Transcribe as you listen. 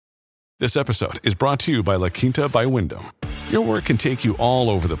This episode is brought to you by La Quinta by Wyndham. Your work can take you all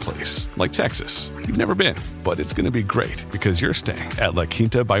over the place, like Texas. You've never been, but it's going to be great because you're staying at La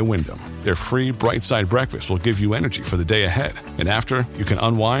Quinta by Wyndham. Their free Bright Side breakfast will give you energy for the day ahead. And after, you can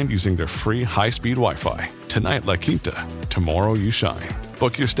unwind using their free high-speed Wi-Fi. Tonight, La Quinta. Tomorrow, you shine.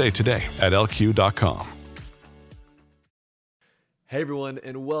 Book your stay today at lq.com. Hey everyone,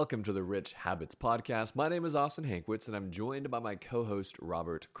 and welcome to the Rich Habits Podcast. My name is Austin Hankwitz, and I'm joined by my co-host,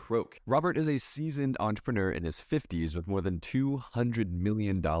 Robert Croak. Robert is a seasoned entrepreneur in his 50s with more than $200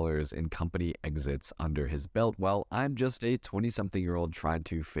 million in company exits under his belt, while I'm just a 20-something-year-old trying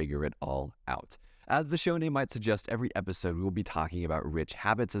to figure it all out. As the show name might suggest, every episode we will be talking about rich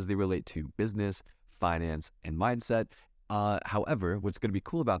habits as they relate to business, finance, and mindset. However, what's going to be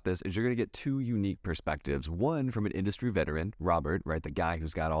cool about this is you're going to get two unique perspectives. One from an industry veteran, Robert, right? The guy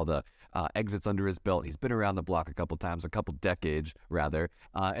who's got all the exits under his belt. He's been around the block a couple times, a couple decades rather.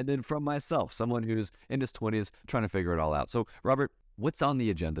 And then from myself, someone who's in his 20s trying to figure it all out. So Robert, what's on the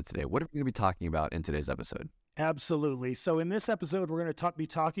agenda today? What are we going to be talking about in today's episode? Absolutely. So in this episode, we're going to be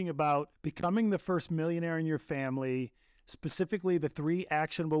talking about becoming the first millionaire in your family, specifically the 3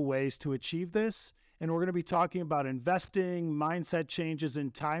 actionable ways to achieve this. And we're going to be talking about investing, mindset changes,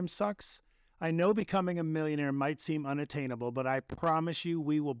 and time sucks. I know becoming a millionaire might seem unattainable, but I promise you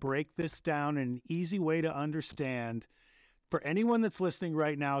we will break this down in an easy way to understand for anyone that's listening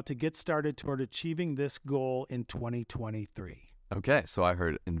right now to get started toward achieving this goal in 2023. Okay, so I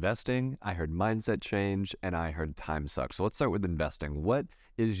heard investing, I heard mindset change, and I heard time sucks. So let's start with investing. What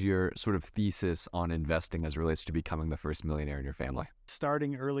is your sort of thesis on investing as it relates to becoming the first millionaire in your family?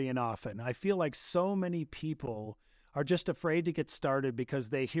 Starting early and often. I feel like so many people are just afraid to get started because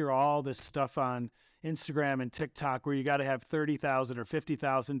they hear all this stuff on Instagram and TikTok where you got to have $30,000 or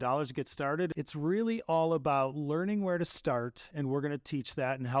 $50,000 to get started. It's really all about learning where to start, and we're going to teach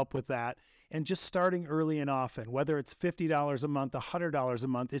that and help with that. And just starting early and often, whether it's $50 a month, $100 a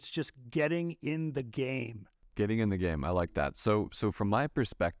month, it's just getting in the game. Getting in the game. I like that. So from my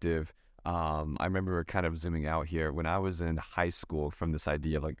perspective, I remember kind of zooming out here when I was in high school from this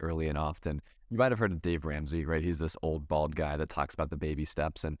idea of like early and often. You might have heard of Dave Ramsey, right? He's this old bald guy that talks about the baby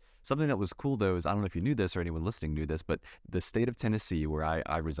steps. And something that was cool though is, I don't know if you knew this or anyone listening knew this, but the state of Tennessee, where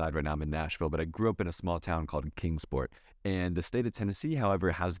I reside right now, I'm in Nashville, but I grew up in a small town called Kingsport. And the state of Tennessee,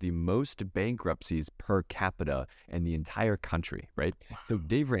 however, has the most bankruptcies per capita in the entire country, right? Wow. So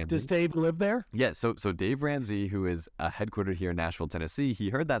Dave Ramsey. Does Dave live there? Yeah, so Dave Ramsey, who is headquartered here in Nashville, Tennessee, he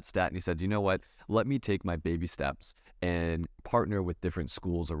heard that stat and he said, you know what, let me take my baby steps and partner with different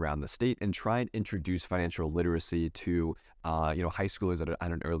schools around the state and try and introduce financial literacy to high schoolers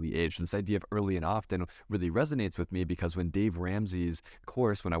at an early age. This idea of early and often really resonates with me because when Dave Ramsey's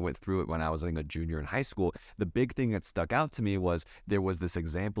course, when I went through it when I was a junior in high school, the big thing that stuck out to me was there was this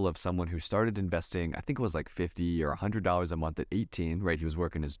example of someone who started investing, I think it was like $50 or $100 a month at 18, right? He was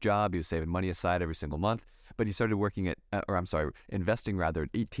working his job, he was saving money aside every single month, but he started investing rather at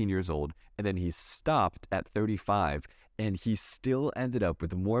 18 years old, and then he stopped at 35, and he still ended up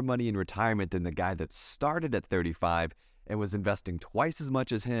with more money in retirement than the guy that started at 35 and was investing twice as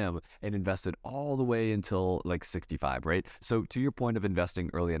much as him and invested all the way until like 65, right? So to your point of investing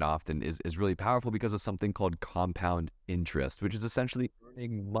early and often is really powerful because of something called compound interest, which is essentially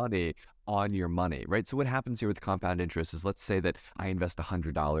earning money on your money, right? So what happens here with compound interest is, let's say that I invest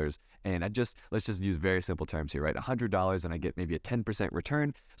 $100 and let's just use very simple terms here, right? $100 and I get maybe a 10%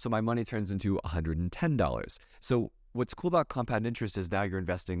 return. So my money turns into $110. So what's cool about compound interest is now you're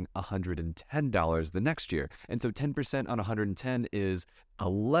investing $110 the next year. And so 10% on 110 is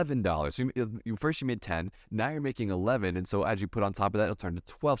 $11. So first you made 10, now you're making 11. And so as you put on top of that, it'll turn to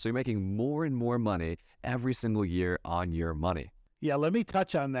 12. So you're making more and more money every single year on your money. Yeah, let me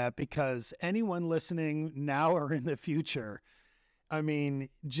touch on that because anyone listening now or in the future,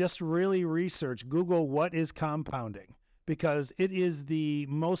 just really research, Google what is compounding. Because it is the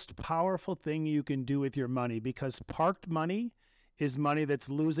most powerful thing you can do with your money, because parked money is money that's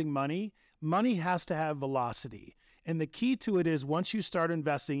losing money. Money has to have velocity. And the key to it is once you start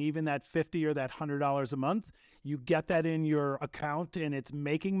investing, even that $50 or that $100 a month, you get that in your account and it's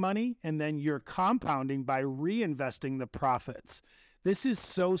making money, and then you're compounding by reinvesting the profits. This is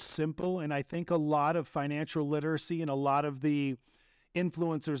so simple, and I think a lot of financial literacy and a lot of the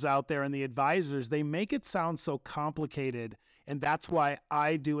influencers out there and the advisors, they make it sound so complicated, and that's why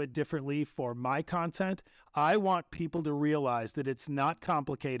I do it differently for my content. I want people to realize that it's not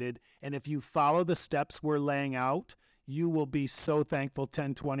complicated, and if you follow the steps we're laying out, you will be so thankful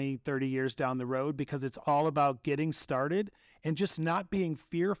 10, 20, 30 years down the road, because it's all about getting started and just not being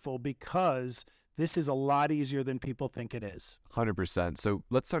fearful, because this is a lot easier than people think it is. 100%. So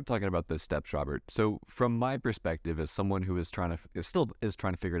let's start talking about those steps, Robert. So from my perspective, as someone who is still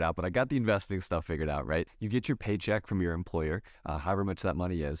trying to figure it out, but I got the investing stuff figured out, right? You get your paycheck from your employer, however much that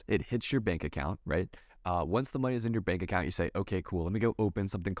money is. It hits your bank account, right? Once the money is in your bank account, you say, okay, cool, let me go open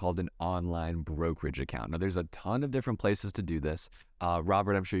something called an online brokerage account. Now, there's a ton of different places to do this.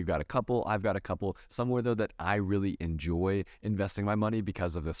 Robert, I'm sure you've got a couple. I've got a couple. Somewhere, though, that I really enjoy investing my money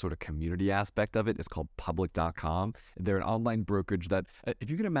because of the sort of community aspect of it is called public.com. They're an online brokerage that, if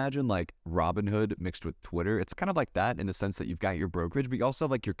you can imagine like Robinhood mixed with Twitter, it's kind of like that in the sense that you've got your brokerage, but you also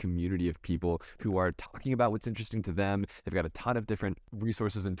have like your community of people who are talking about what's interesting to them. They've got a ton of different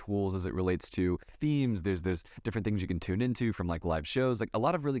resources and tools as it relates to themes. There's different things you can tune into from like live shows, like a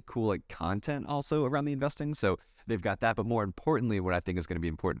lot of really cool like content also around the investing. So they've got that. But more importantly, what I think is going to be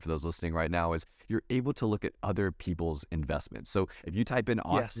important for those listening right now is you're able to look at other people's investments. So if you type in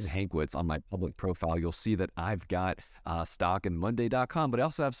Austin Hankwitz on my public profile, you'll see that I've got stock in Monday.com, but I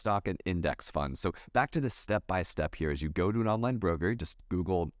also have stock in index funds. So back to the step-by-step here. As you go to an online broker, just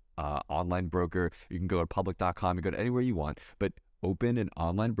Google online broker. You can go to public.com. You go to anywhere you want, but open an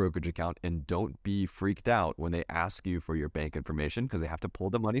online brokerage account and don't be freaked out when they ask you for your bank information, because they have to pull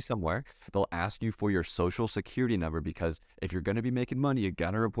the money somewhere. They'll ask you for your social security number, because if you're going to be making money, you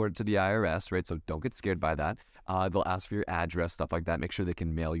got to report it to the IRS, right? So don't get scared by that. They'll ask for your address, stuff like that. Make sure they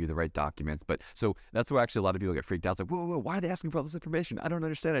can mail you the right documents. But so that's where actually a lot of people get freaked out. It's like, whoa, why are they asking for all this information? I don't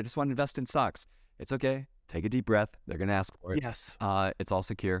understand. I just want to invest in stocks. It's okay. Take a deep breath. They're going to ask for it. Yes. It's all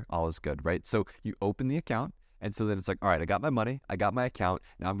secure. All is good, right? So you open the account. And so then it's like, all right, I got my money, I got my account.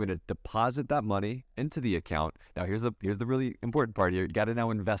 Now I'm going to deposit that money into the account. Now here's the really important part here. You got to now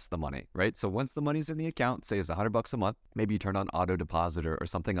invest the money, right? So once the money's in the account, say it's $100 a month, maybe you turn on auto deposit or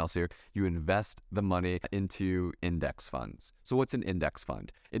something else here. You invest the money into index funds. So what's an index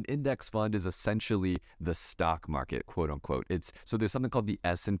fund? An index fund is essentially the stock market, quote unquote. So there's something called the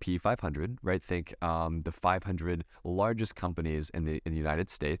S&P 500, right? Think the 500 largest companies in the United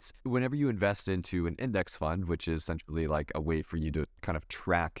States. Whenever you invest into an index fund, which is essentially like a way for you to kind of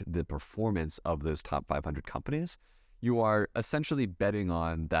track the performance of those top 500 companies, you are essentially betting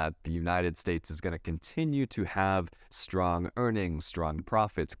on that the United States is going to continue to have strong earnings, strong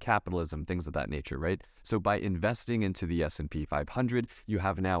profits, capitalism, things of that nature, right? So by investing into the S&P 500, you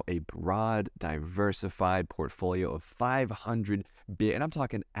have now a broad, diversified portfolio of 500 big, and I'm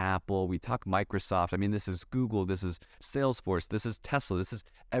talking Apple, we talk Microsoft, I mean, this is Google, this is Salesforce, this is Tesla, this is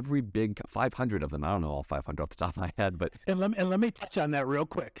every big 500 of them. I don't know all 500 off the top of my head, but... And let me touch on that real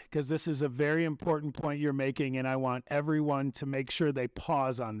quick, because this is a very important point you're making, and I want everyone to make sure they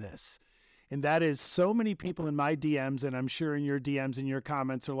pause on this. And that is, so many people in my DMs, and I'm sure in your DMs and your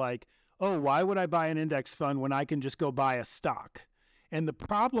comments, are like, oh, why would I buy an index fund when I can just go buy a stock? And the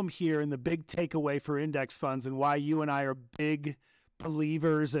problem here, and the big takeaway for index funds, and why you and I are big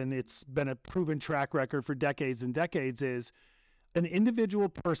believers, and it's been a proven track record for decades and decades, is an individual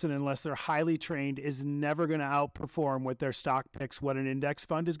person, unless they're highly trained, is never going to outperform with their stock picks what an index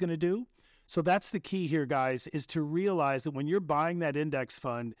fund is going to do. So that's the key here, guys, is to realize that when you're buying that index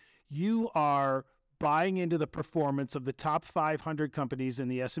fund, you are buying into the performance of the top 500 companies in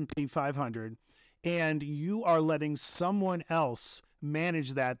the S&P 500, and you are letting someone else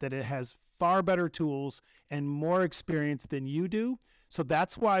manage that it has far better tools and more experience than you do. So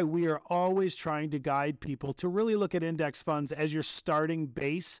that's why we are always trying to guide people to really look at index funds as your starting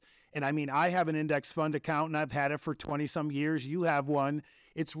base. And I mean, I have an index fund account and I've had it for 20 some years. You have one.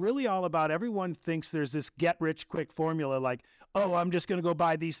 It's really all about, everyone thinks there's this get rich quick formula, like, oh, I'm just going to go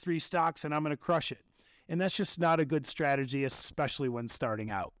buy these 3 stocks and I'm going to crush it. And that's just not a good strategy, especially when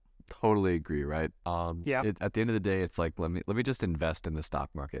starting out. Totally agree, right? Yeah. At the end of the day, it's like, let me just invest in the stock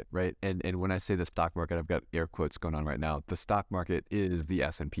market, right? And when I say the stock market, I've got air quotes going on right now. The stock market is the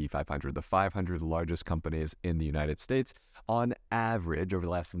S&P 500, the 500 largest companies in the United States. On average, over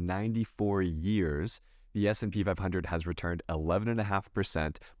the last 94 years, the S&P 500 has returned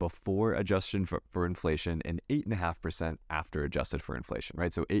 11.5% before adjusted for inflation and 8.5% after adjusted for inflation,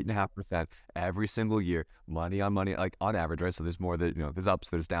 right? So 8.5% every single year, money on money, like on average, right? So there's more that, there's ups,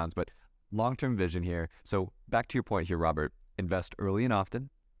 there's downs, but long-term vision here. So back to your point here, Robert, invest early and often,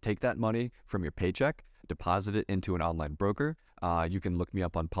 take that money from your paycheck, deposit it into an online broker. You can look me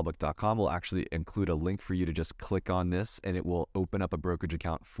up on public.com. We'll actually include a link for you to just click on this and it will open up a brokerage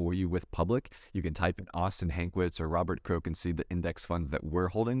account for you with Public. You can type in Austin Hankwitz or Robert Croak and see the index funds that we're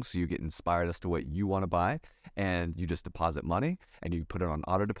holding, so you get inspired as to what you want to buy, and you just deposit money and you put it on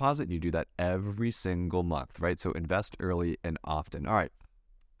auto deposit, and you do that every single month, right? So invest early and often. All right.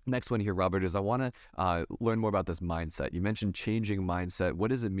 Next one here, Robert, is I want to learn more about this mindset. You mentioned changing mindset. What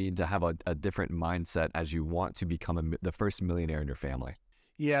does it mean to have a different mindset as you want to become the first millionaire in your family?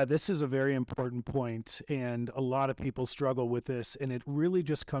 Yeah, this is a very important point, and a lot of people struggle with this, and it really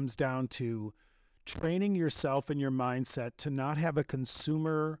just comes down to training yourself and your mindset to not have a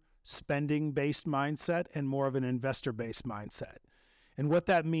consumer spending-based mindset and more of an investor-based mindset. And what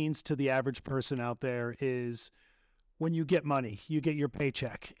that means to the average person out there is when you get money, you get your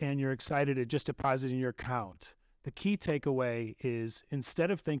paycheck, and you're excited to just deposit in your account. The key takeaway is instead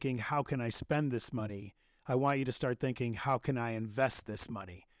of thinking, how can I spend this money? I want you to start thinking, how can I invest this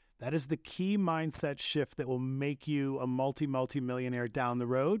money? That is the key mindset shift that will make you a multi-millionaire down the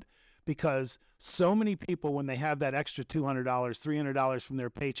road, because so many people, when they have that extra $200, $300 from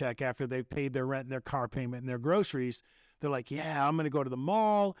their paycheck after they've paid their rent and their car payment and their groceries, they're like, yeah, I'm going to go to the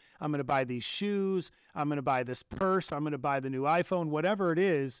mall. I'm going to buy these shoes. I'm going to buy this purse. I'm going to buy the new iPhone, whatever it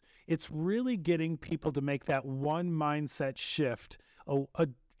is. It's really getting people to make that one mindset shift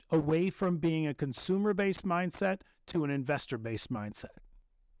away from being a consumer-based mindset to an investor-based mindset.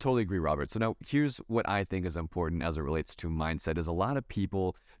 Totally agree, Robert. So now here's what I think is important as it relates to mindset is a lot of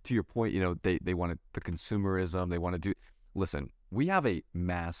people, to your point, they want the consumerism, they want to do, listen, we have a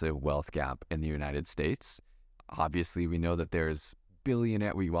massive wealth gap in the United States. Obviously, we know that there's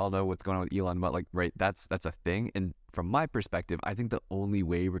billionaire, we all know what's going on with Elon Musk, right? That's a thing. And from my perspective, I think the only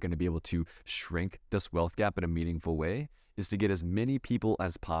way we're going to be able to shrink this wealth gap in a meaningful way is to get as many people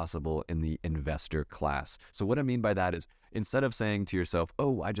as possible in the investor class. So what I mean by that is instead of saying to yourself,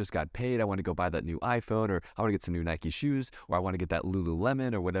 oh, I just got paid, I want to go buy that new iPhone, or I want to get some new Nike shoes, or I want to get that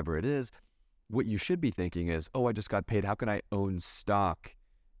Lululemon or whatever it is, what you should be thinking is, oh, I just got paid, how can I own stock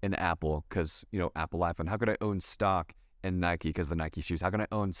in Apple? Because, Apple iPhone. How could I own stock in Nike because the Nike shoes? How can I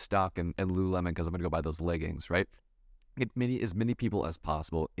own stock in Lululemon because I'm going to go buy those leggings, right? Get as many people as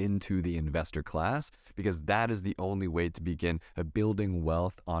possible into the investor class, because that is the only way to begin building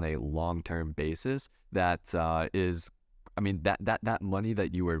wealth on a long-term basis. That that money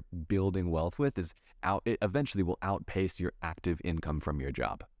that you are building wealth with it eventually will outpace your active income from your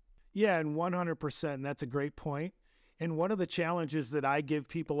job. Yeah, and 100%. That's a great point. And one of the challenges that I give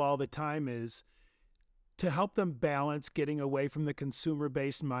people all the time is to help them balance getting away from the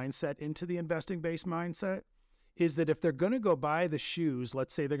consumer-based mindset into the investing-based mindset, is that if they're going to go buy the shoes,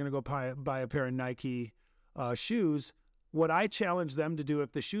 let's say they're going to go buy a pair of Nike shoes, what I challenge them to do,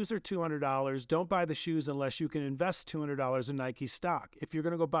 if the shoes are $200, don't buy the shoes unless you can invest $200 in Nike stock. If you're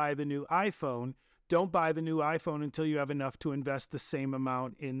going to go buy the new iPhone, don't buy the new iPhone until you have enough to invest the same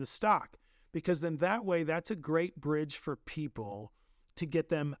amount in the stock. Because then that way, that's a great bridge for people to get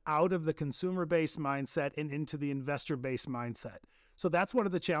them out of the consumer-based mindset and into the investor-based mindset. So that's one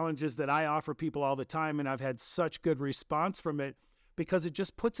of the challenges that I offer people all the time, and I've had such good response from it because it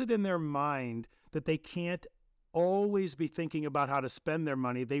just puts it in their mind that they can't always be thinking about how to spend their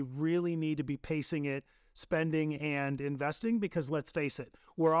money. They really need to be pacing it, spending and investing, because let's face it,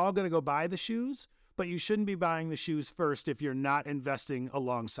 we're all going to go buy the shoes, but you shouldn't be buying the shoes first if you're not investing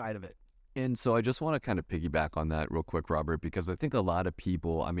alongside of it. And so I just want to kind of piggyback on that real quick, Robert, because I think a lot of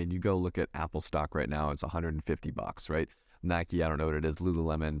people, you go look at Apple stock right now, it's $150, right? Nike, I don't know what it is,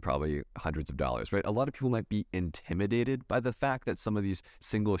 Lululemon, probably hundreds of dollars, right? A lot of people might be intimidated by the fact that some of these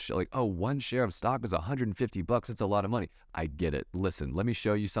one share of stock is $150, it's a lot of money. I get it. Listen, let me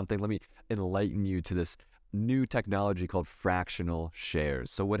show you something. Let me enlighten you to this new technology called fractional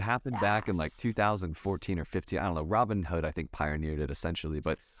shares. So what happened back in 2014 or 15, I don't know, Robinhood, I think, pioneered it essentially,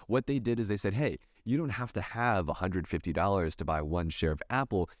 but what they did is they said, hey, you don't have to have $150 to buy one share of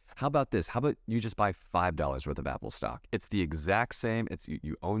Apple. How about this? How about you just buy $5 worth of Apple stock? It's the exact same. It's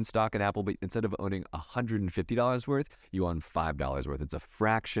you own stock in Apple, but instead of owning $150 worth, you own $5 worth. It's a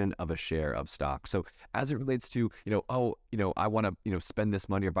fraction of a share of stock. So as it relates to, I want to, spend this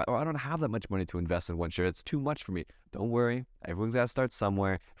money or I don't have that much money to invest in one share. It's too much for me. Don't worry. Everyone's got to start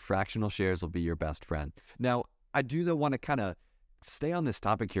somewhere. Fractional shares will be your best friend. Now, I do though want to kind of stay on this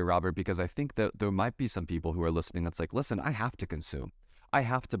topic here, Robert, because I think that there might be some people who are listening that's like, listen, I have to consume. I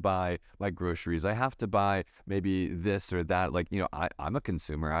have to buy my groceries. I have to buy maybe this or that. I'm a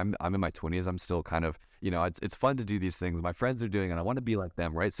consumer. I'm in my 20s. I'm still kind of, it's fun to do these things. My friends are doing it, and I want to be like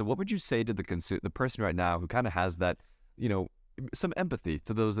them, right? So what would you say to the person right now who kind of has that, some empathy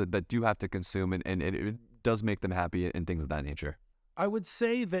to those that do have to consume and it does make them happy and things of that nature? I would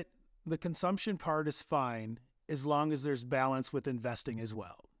say that the consumption part is fine as long as there's balance with investing as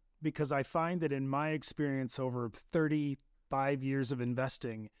well. Because I find that in my experience over 35 years of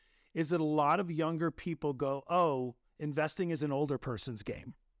investing is that a lot of younger people go, oh, investing is an older person's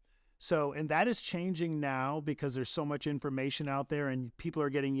game. So, and that is changing now because there's so much information out there and people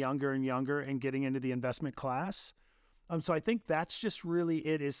are getting younger and younger and getting into the investment class. So I think that's just really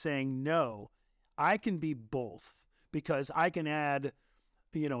it, is saying, no, I can be both because I can add,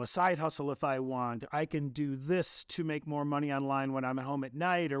 a side hustle if I want. I can do this to make more money online when I'm at home at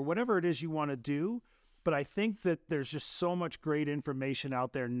night or whatever it is you want to do. But I think that there's just so much great information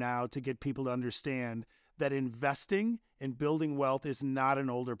out there now to get people to understand that investing and building wealth is not an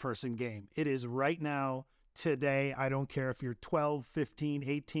older person game. It is right now, today. I don't care if you're 12, 15,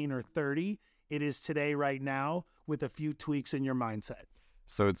 18, or 30. It is today, right now, with a few tweaks in your mindset.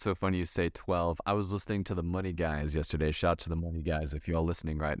 So it's so funny you say 12. I was listening to the Money Guys yesterday. Shout out to the Money Guys if you're all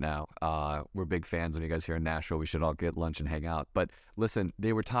listening right now. We're big fans when you guys here in Nashville. We should all get lunch and hang out. But listen,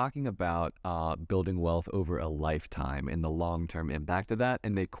 they were talking about building wealth over a lifetime and the long-term impact of that.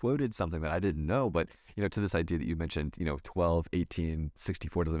 And they quoted something that I didn't know, but to this idea that you mentioned, 12, 18,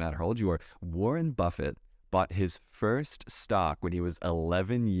 64, doesn't matter how old you are. Warren Buffett bought his first stock when he was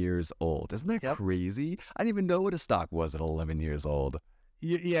 11 years old. Isn't that crazy? I didn't even know what a stock was at 11 years old.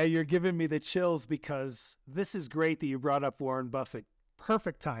 Yeah, you're giving me the chills because this is great that you brought up Warren Buffett.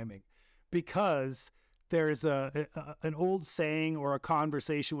 Perfect timing, because there's an old saying or a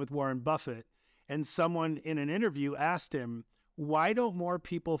conversation with Warren Buffett, and someone in an interview asked him, why don't more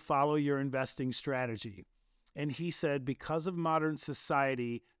people follow your investing strategy? And he said, because of modern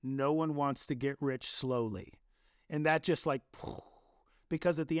society, no one wants to get rich slowly. And that just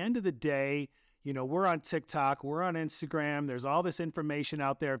because at the end of the day, we're on TikTok, we're on Instagram, there's all this information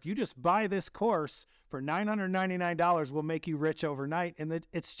out there. If you just buy this course for $999, we'll make you rich overnight. And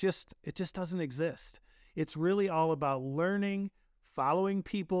it just doesn't exist. It's really all about learning, following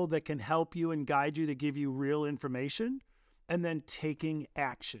people that can help you and guide you to give you real information, and then taking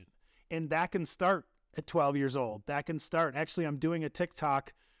action. And that can start at 12 years old. That can start. Actually, I'm doing a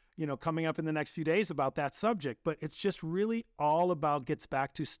TikTok coming up in the next few days about that subject, but it's just really all about gets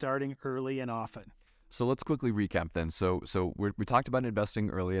back to starting early and often. So let's quickly recap then. So we talked about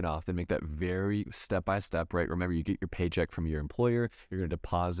investing early and often, make that very step-by-step, right? Remember, you get your paycheck from your employer, you're going to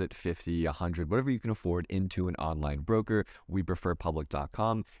deposit 50, 100, whatever you can afford into an online broker. We prefer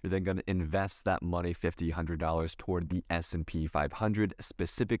public.com. You're then going to invest that money, $50, $100 toward the S&P 500,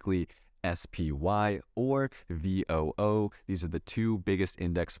 specifically SPY or VOO. These are the two biggest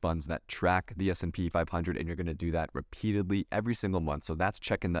index funds that track the S&P 500, and you're going to do that repeatedly every single month. So that's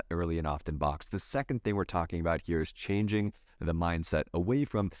checking the early and often box. The second thing we're talking about here is changing the mindset away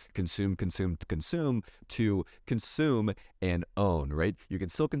from consume to consume and own, right? You can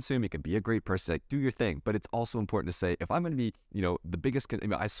still consume, you can be a great person, do your thing, but it's also important to say, if I'm going to be, the biggest,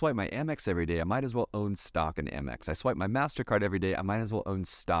 I swipe my Amex every day, I might as well own stock in Amex. I swipe my MasterCard every day, I might as well own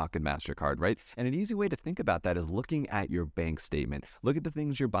stock in MasterCard, right? And an easy way to think about that is looking at your bank statement. Look at the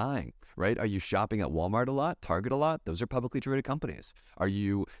things you're buying, right? Are you shopping at Walmart a lot, Target a lot? Those are publicly traded companies. Are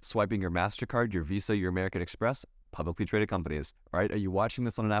you swiping your MasterCard, your Visa, your American Express? Publicly traded companies, right? Are you watching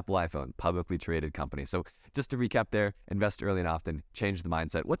this on an Apple iPhone? Publicly traded company. So just to recap there, invest early and often, change the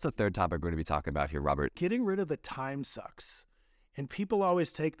mindset. What's the third topic we're going to be talking about here, Robert? Getting rid of the time sucks. And people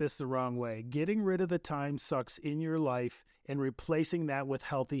always take this the wrong way. Getting rid of the time sucks in your life and replacing that with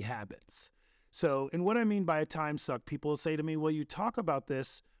healthy habits. So, and what I mean by a time suck, people will say to me, well, you talk about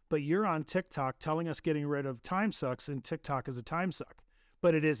this, but you're on TikTok telling us getting rid of time sucks, and TikTok is a time suck.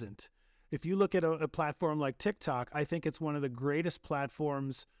 But it isn't. If you look at a platform like TikTok, I think it's one of the greatest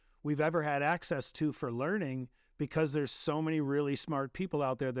platforms we've ever had access to for learning, because there's so many really smart people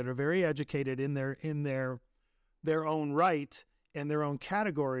out there that are very educated in their own right and their own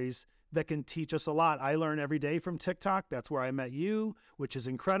categories that can teach us a lot. I learn every day from TikTok. That's where I met you, which is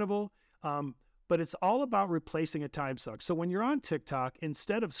incredible. But it's all about replacing a time suck. So when you're on TikTok,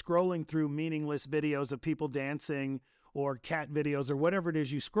 instead of scrolling through meaningless videos of people dancing or cat videos or whatever it is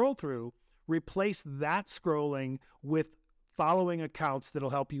you scroll through, replace that scrolling with following accounts that'll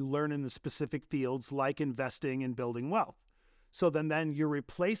help you learn in the specific fields like investing and building wealth. So then you're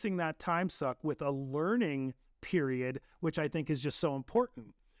replacing that time suck with a learning period, which I think is just so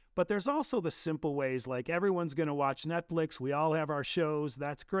important. But there's also the simple ways, like everyone's going to watch Netflix. We all have our shows.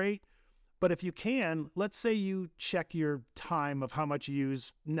 That's great. But if you can, let's say you check your time of how much you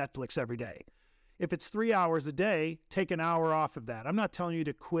use Netflix every day. If it's 3 hours a day, take an hour off of that. I'm not telling you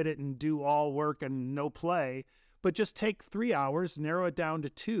to quit it and do all work and no play, but just take 3 hours, narrow it down to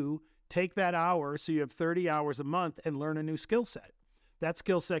 2, take that hour so you have 30 hours a month and learn a new skill set. That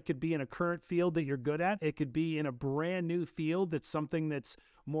skill set could be in a current field that you're good at. It could be in a brand new field that's something that's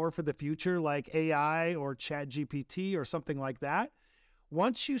more for the future, like AI or ChatGPT or something like that.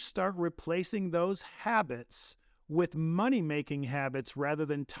 Once you start replacing those habits with money-making habits rather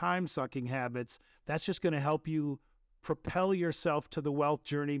than time-sucking habits, that's just going to help you propel yourself to the wealth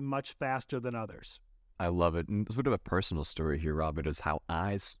journey much faster than others. I love it. And sort of a personal story here, Robert, is how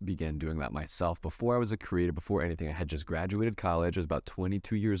I began doing that myself. Before I was a creator, before anything, I had just graduated college. I was about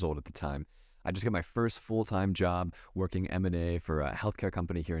 22 years old at the time. I just got my first full-time job working M&A for a healthcare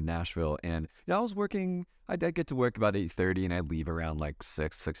company here in Nashville. And I was working, I'd get to work about 8:30 and I'd leave around like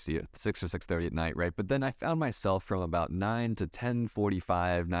 6 or 6:30 at night, right? But then I found myself from about 9 to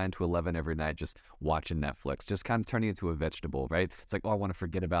 10:45, 9 to 11 every night just watching Netflix, just kind of turning into a vegetable, right? It's like, oh, I want to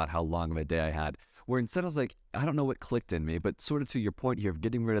forget about how long of a day I had. Where instead I was like, I don't know what clicked in me, but sort of to your point here of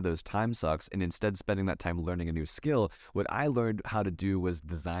getting rid of those time sucks and instead spending that time learning a new skill, what I learned how to do was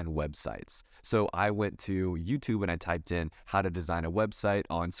design websites. So I went to YouTube and I typed in how to design a website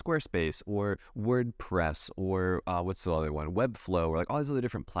on Squarespace or WordPress or what's the other one, Webflow, or like all these other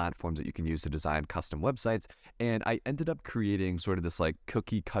different platforms that you can use to design custom websites. And I ended up creating sort of this like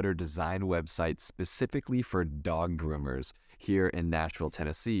cookie cutter design website specifically for dog groomers here in Nashville,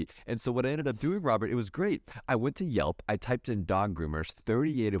 Tennessee. And so what I ended up doing, Robert, it was great. I went to Yelp, I typed in dog groomers,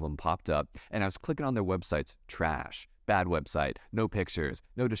 38 of them popped up, and I was clicking on their websites, trash, bad website, no pictures,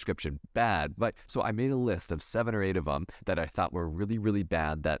 no description, bad. But so I made a list of 7 or 8 of them that I thought were really, really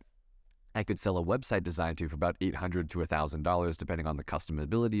bad that I could sell a website design to for about $800 to $1,000, depending on the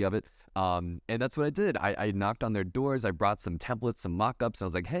customability of it. And that's what I did. I knocked on their doors. I brought some templates, some mock-ups. And I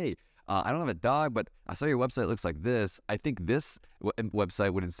was like, hey, I don't have a dog, but I saw your website looks like this. I think this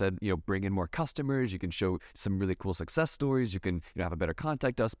website would instead, bring in more customers. You can show some really cool success stories. You can, have a better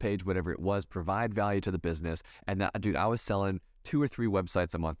contact us page, whatever it was, provide value to the business. And that, dude, I was selling 2 or 3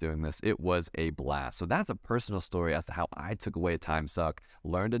 websites a month doing this. It was a blast. So that's a personal story as to how I took away a time suck,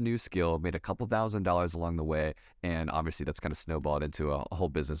 learned a new skill, made a couple $1,000s along the way, and obviously that's kind of snowballed into a whole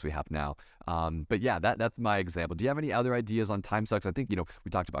business we have now. But yeah, that's my example. Do you have any other ideas on time sucks? I think,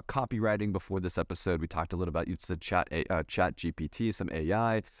 we talked about copywriting before this episode. We talked a little about, you said chat GPT, some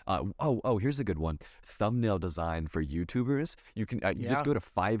AI. Here's a good one. Thumbnail design for YouTubers. You can just go to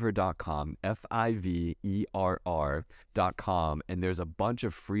Fiverr.com, Fiverr.com. And there's a bunch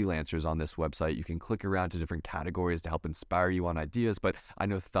of freelancers on this website. You can click around to different categories to help inspire you on ideas, but I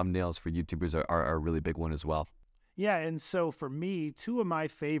know thumbnails for YouTubers are a really big one as well. Yeah, and so for me, 2 of my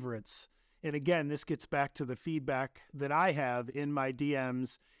favorites, and again, this gets back to the feedback that I have in my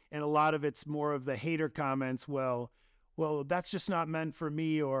DMs, and a lot of it's more of the hater comments, well, that's just not meant for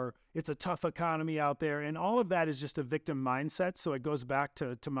me, or it's a tough economy out there, and all of that is just a victim mindset, so it goes back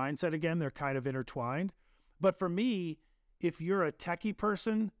to mindset again. They're kind of intertwined. But for me, if you're a techie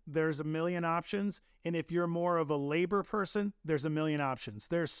person, there's a million options. And if you're more of a labor person, there's a million options.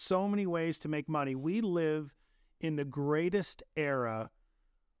 There's so many ways to make money. We live in the greatest era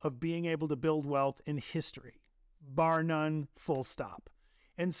of being able to build wealth in history, bar none, full stop.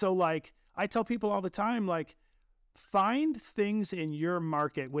 And so I tell people all the time, find things in your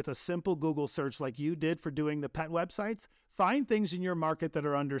market with a simple Google search like you did for doing the pet websites. Find things in your market that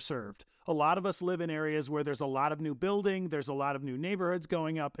are underserved. A lot of us live in areas where there's a lot of new building, there's a lot of new neighborhoods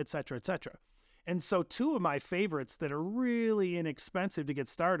going up, et cetera, et cetera. And so 2 of my favorites that are really inexpensive to get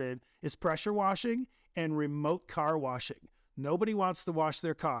started is pressure washing and remote car washing. Nobody wants to wash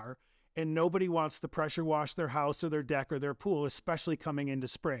their car, and nobody wants to pressure wash their house or their deck or their pool, especially coming into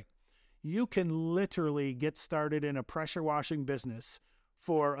spring. You can literally get started in a pressure washing business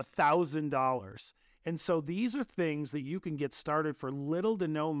for $1,000. And so these are things that you can get started for little to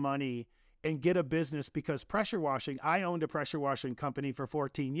no money and get a business, because pressure washing, I owned a pressure washing company for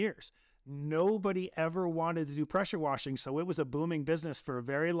 14 years. Nobody ever wanted to do pressure washing, so it was a booming business for a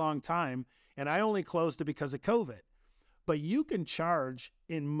very long time, and I only closed it because of COVID. But you can charge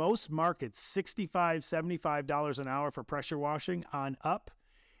in most markets $65, $75 an hour for pressure washing on up.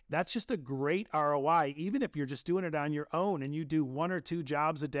 That's just a great ROI. Even if you're just doing it on your own and you do 1 or 2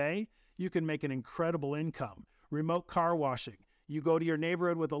 jobs a day, you can make an incredible income. Remote car washing. You go to your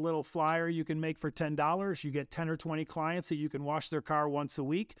neighborhood with a little flyer you can make for $10. You get 10 or 20 clients that you can wash their car once a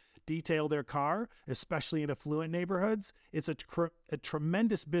week, detail their car, especially in affluent neighborhoods. It's a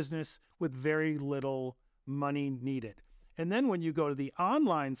tremendous business with very little money needed. And then when you go to the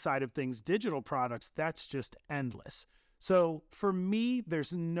online side of things, digital products, that's just endless. So for me,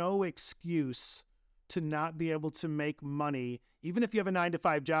 there's no excuse to not be able to make money. Even if you have a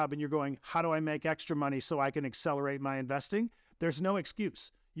 9-to-5 job and you're going, how do I make extra money so I can accelerate my investing? There's no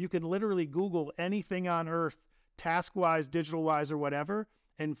excuse. You can literally Google anything on earth, task-wise, digital-wise, or whatever,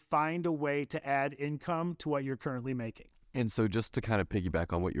 and find a way to add income to what you're currently making. And so just to kind of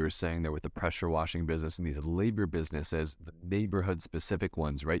piggyback on what you were saying there with the pressure washing business and these labor businesses, the neighborhood specific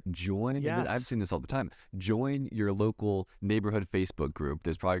ones, right? Join, and I've Yes. seen this all the time, join your local neighborhood Facebook group.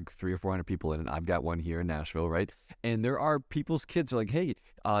 There's probably 300 or 400 people in it. I've got one here in Nashville, right? And there are people's kids who are like, hey,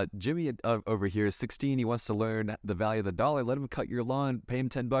 Jimmy over here is 16. He wants to learn the value of the dollar. Let him cut your lawn, pay him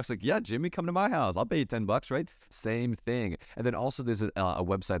 $10. Like, yeah, Jimmy, come to my house. I'll pay you $10, right? Same thing. And then also there's a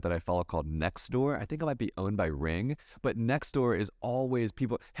website that I follow called Nextdoor. I think it might be owned by Ring, but Nextdoor is always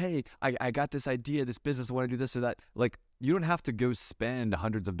people, hey, I got this idea, this business, I want to do this or that. Like, you don't have to go spend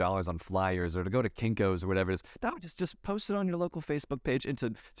hundreds of dollars on flyers or to go to Kinko's or whatever it is. No, just post it on your local Facebook page. And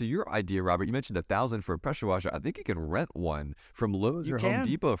to your idea, Robert, you mentioned $1,000 for a pressure washer. I think you can rent one from Lowe's You or Home can.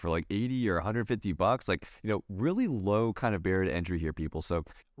 Depot for like 80 or $150. Like, really low kind of barrier to entry here, people. So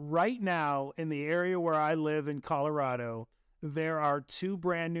Right now, in the area where I live in Colorado, there are 2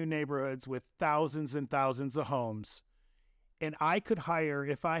 brand new neighborhoods with thousands and thousands of homes. And I could hire,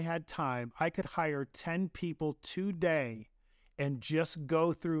 if I had time, I could hire 10 people today and just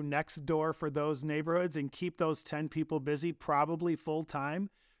go through Nextdoor for those neighborhoods and keep those 10 people busy, probably full time,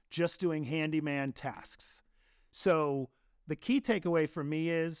 just doing handyman tasks. So the key takeaway for me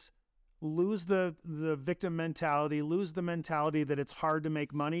is lose the victim mentality, lose the mentality that it's hard to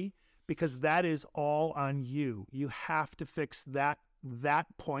make money, because that is all on you. You have to fix that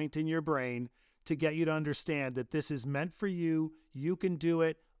point in your brain to get you to understand that this is meant for you. You can do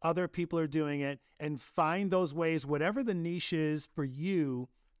it. Other people are doing it, and find those ways, whatever the niche is for you,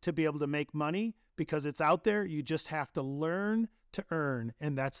 to be able to make money, because it's out there. You just have to learn to earn,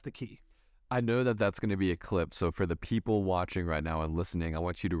 and that's the key. I know that that's going to be a clip. So for the people watching right now and listening, I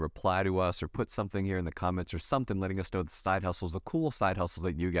want you to reply to us or put something here in the comments or something letting us know the side hustles, the cool side hustles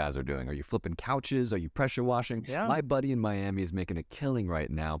that you guys are doing. Are you flipping couches? Are you pressure washing? Yeah. My buddy in Miami is making a killing right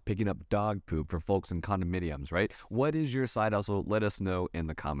now picking up dog poop for folks in condominiums, right? What is your side hustle? Let us know in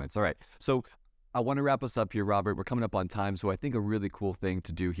the comments. All right. So I want to wrap us up here, Robert. We're coming up on time. So I think a really cool thing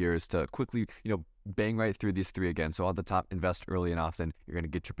to do here is to quickly, bang right through these 3 again. So on the top, invest early and often. You're going to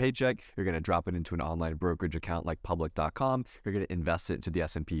get your paycheck. You're going to drop it into an online brokerage account like public.com. You're going to invest it into the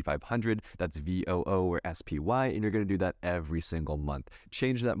S&P 500. That's VOO or SPY. And you're going to do that every single month.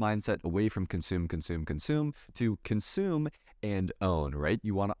 Change that mindset away from consume to consume and own, right?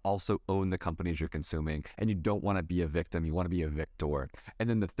 You want to also own the companies you're consuming, and you don't want to be a victim. You want to be a victor. And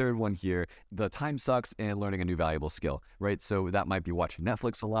then the third one here, the time sucks and learning a new valuable skill, right? So that might be watching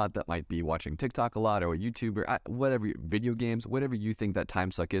Netflix a lot. That might be watching TikTok a lot, or YouTube, or whatever, video games, whatever you think that time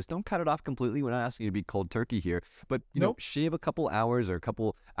suck is. Don't cut it off completely. We're not asking you to be cold turkey here, but shave a couple hours or a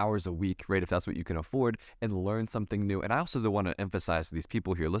couple hours a week, right? If that's what you can afford, and learn something new. And I also want to emphasize to these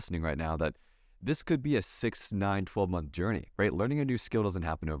people here listening right now that this could be a 6, 9, 12-month journey, right? Learning a new skill doesn't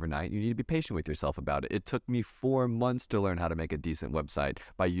happen overnight. You need to be patient with yourself about it. It took me 4 months to learn how to make a decent website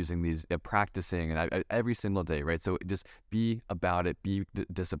by using these, practicing, and every single day, right? So just be about it, be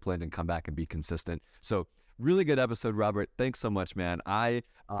disciplined, and come back and be consistent. So really good episode, Robert. Thanks so much, man. I'm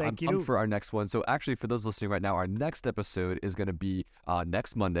pumped for our next one. So actually, for those listening right now, our next episode is going to be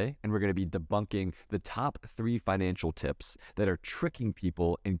next Monday, and we're going to be debunking the top 3 financial tips that are tricking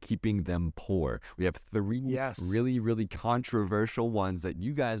people and keeping them poor. We have 3 really, really controversial ones that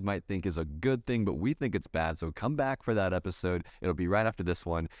you guys might think is a good thing, but we think it's bad. So come back for that episode. It'll be right after this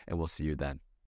one, and we'll see you then.